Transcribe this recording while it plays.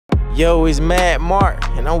Yo, it's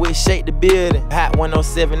Madmarcc, and I'm with Shake the Building, Hot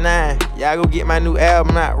 1079. Y'all go get my new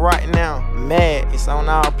album out right now. Mad, it's on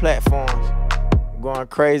all platforms. I'm going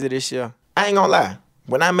crazy this year. I ain't gonna lie,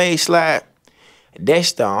 when I made Slide,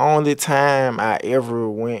 that's the only time I ever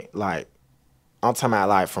went, like, I'm talking about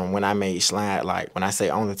like from when I made Slide, like when I say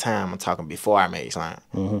only time, I'm talking before I made Slide.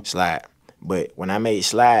 Slide. But when I made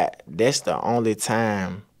Slide, that's the only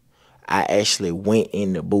time I actually went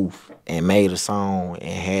in the booth and made a song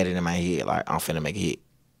and had it in my head like, I'm finna make a hit.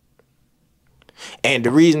 And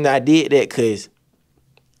the reason I did that, cause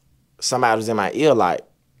somebody was in my ear like,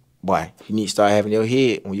 boy, you need to start having your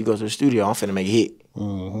head when you go to the studio, I'm finna make a hit.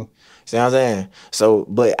 See what I'm saying? So,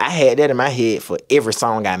 but I had that in my head for every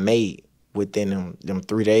song I made within them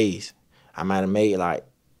 3 days. I might have made like,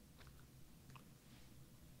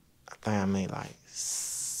 I think I made like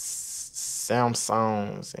 7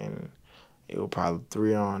 songs, and it was probably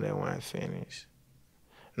 3 on that weren't finished.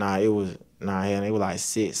 It was like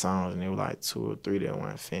 6 songs, and it was like 2 or 3 that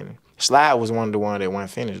weren't finished. Slide was one of the ones that weren't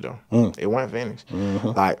finished though. It wasn't finished.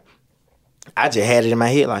 Like, I just had it in my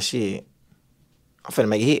head like, shit, I'm finna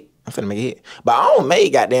make a hit. I'm finna make a hit. But I don't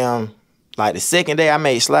make goddamn, like the second day I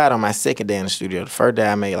made Slide on my second day in the studio. The first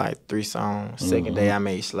day I made like 3 songs. Second day I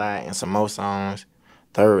made Slide and some more songs.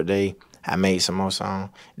 Third day I made some more songs.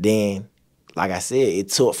 Then, like I said, it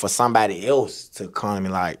took for somebody else to come to me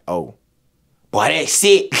like, oh, boy, that's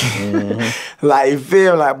it. Like, you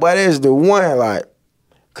feel me? Like, boy, that's the one. Like,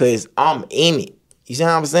 cause I'm in it. You see what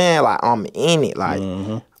I'm saying? Like, I'm in it. Like,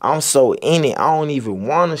 I'm so in it, I don't even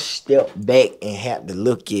want to step back and have to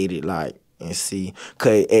look at it, like, and see.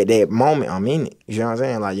 Cause at that moment, I'm in it. You know what I'm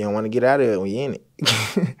saying? Like, you don't want to get out of it when you're in it.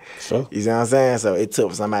 Sure. You see what I'm saying? So it took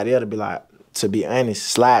for somebody else to be like, to be honest,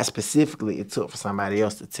 Slide specifically, it took for somebody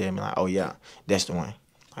else to tell me like, oh yeah, that's the one.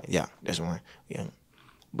 Like, yeah, that's the one. Yeah.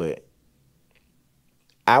 But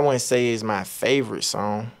I wouldn't say it's my favorite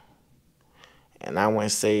song, and I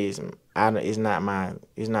wouldn't say it's not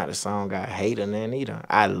the song I hate or nothing either.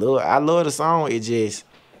 I love the song. It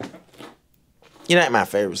ain't my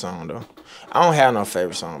favorite song though. I don't have no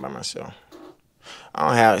favorite song by myself.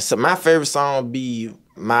 So my favorite song be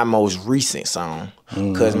my most recent song,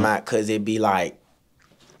 cause it be like,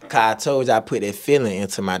 cause I told you I put that feeling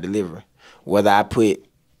into my delivery. Whether I put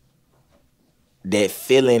that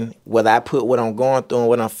feeling, whether I put what I'm going through and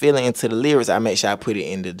what I'm feeling into the lyrics, I make sure I put it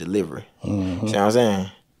in the delivery. See what I'm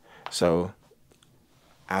saying? So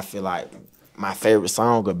I feel like my favorite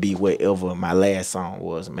song would be whatever my last song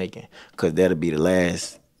was making, cause that'll be the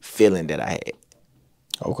last feeling that I had.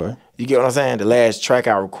 Okay. You get what I'm saying? The last track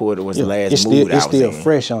I recorded was the last mood I was in. It's still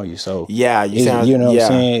fresh on you, so yeah, you know what I'm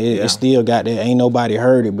saying. It still got that. Ain't nobody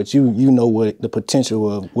heard it, but you know what the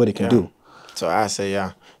potential of what it can do. So I say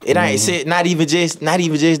it ain't not even just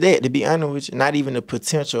that. To be honest with you, not even the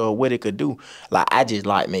potential of what it could do. Like, I just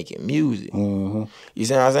like making music. You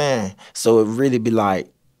see what I'm saying? So it really be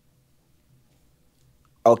like,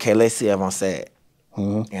 okay, let's see if I'm sad,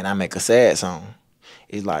 and I make a sad song.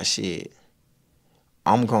 It's like, shit,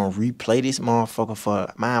 I'm gonna replay this motherfucker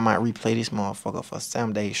for, mine might replay this motherfucker for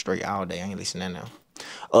 7 days straight, all day. I ain't listening now.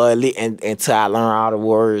 Until I learn all the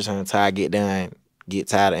words, until I get done, get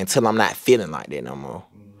tired, until I'm not feeling like that no more.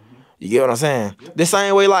 You get what I'm saying? The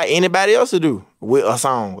same way like anybody else would do with a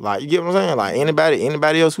song. Like, you get what I'm saying? Like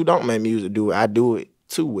anybody else who don't make music do it. I do it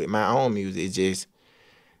too with my own music. It's just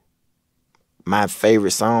my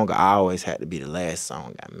favorite song I always had to be the last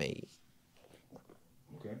song I made.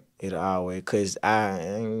 It always, cause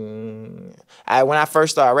when I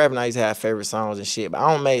first started rapping, I used to have favorite songs and shit, but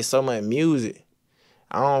I don't make so much music.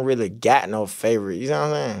 I don't really got no favorite. You know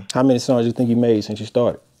what I'm saying? How many songs you think you made since you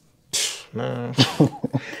started? Man.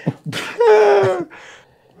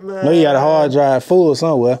 No, you got a hard drive full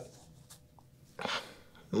somewhere.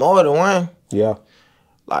 More than one. Yeah.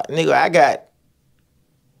 Like, nigga, I got.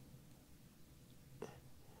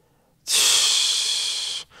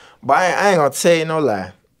 But I ain't gonna tell you no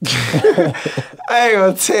lie. I ain't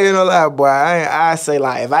gonna tell you no lie, boy. I say,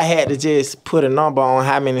 like, if I had to just put a number on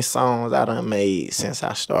how many songs I done made since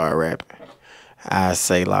I started rapping, I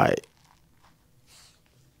say, like,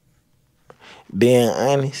 being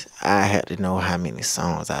honest, I had to know how many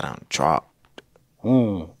songs I done dropped. I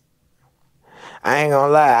ain't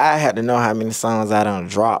gonna lie, I had to know how many songs I done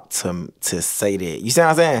dropped to say that. You see what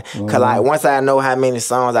I'm saying? Cause like, once I know how many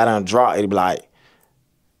songs I done dropped, it'd be like,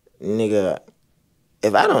 nigga,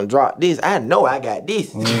 if I don't drop this, I know I got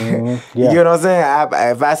this. You get what I'm saying?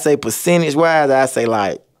 If I say percentage-wise, I say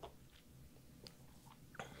like,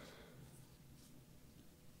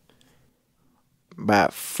 about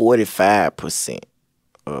 45%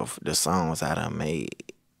 of the songs I done made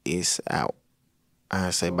is out.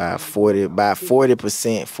 I say about 40%,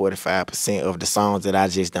 45% of the songs that I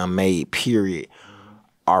just done made, period,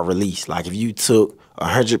 are released. Like if you took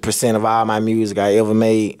 100% of all my music I ever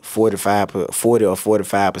made, 40 or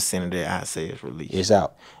 45% of that I say is released. It's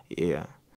out. Yeah.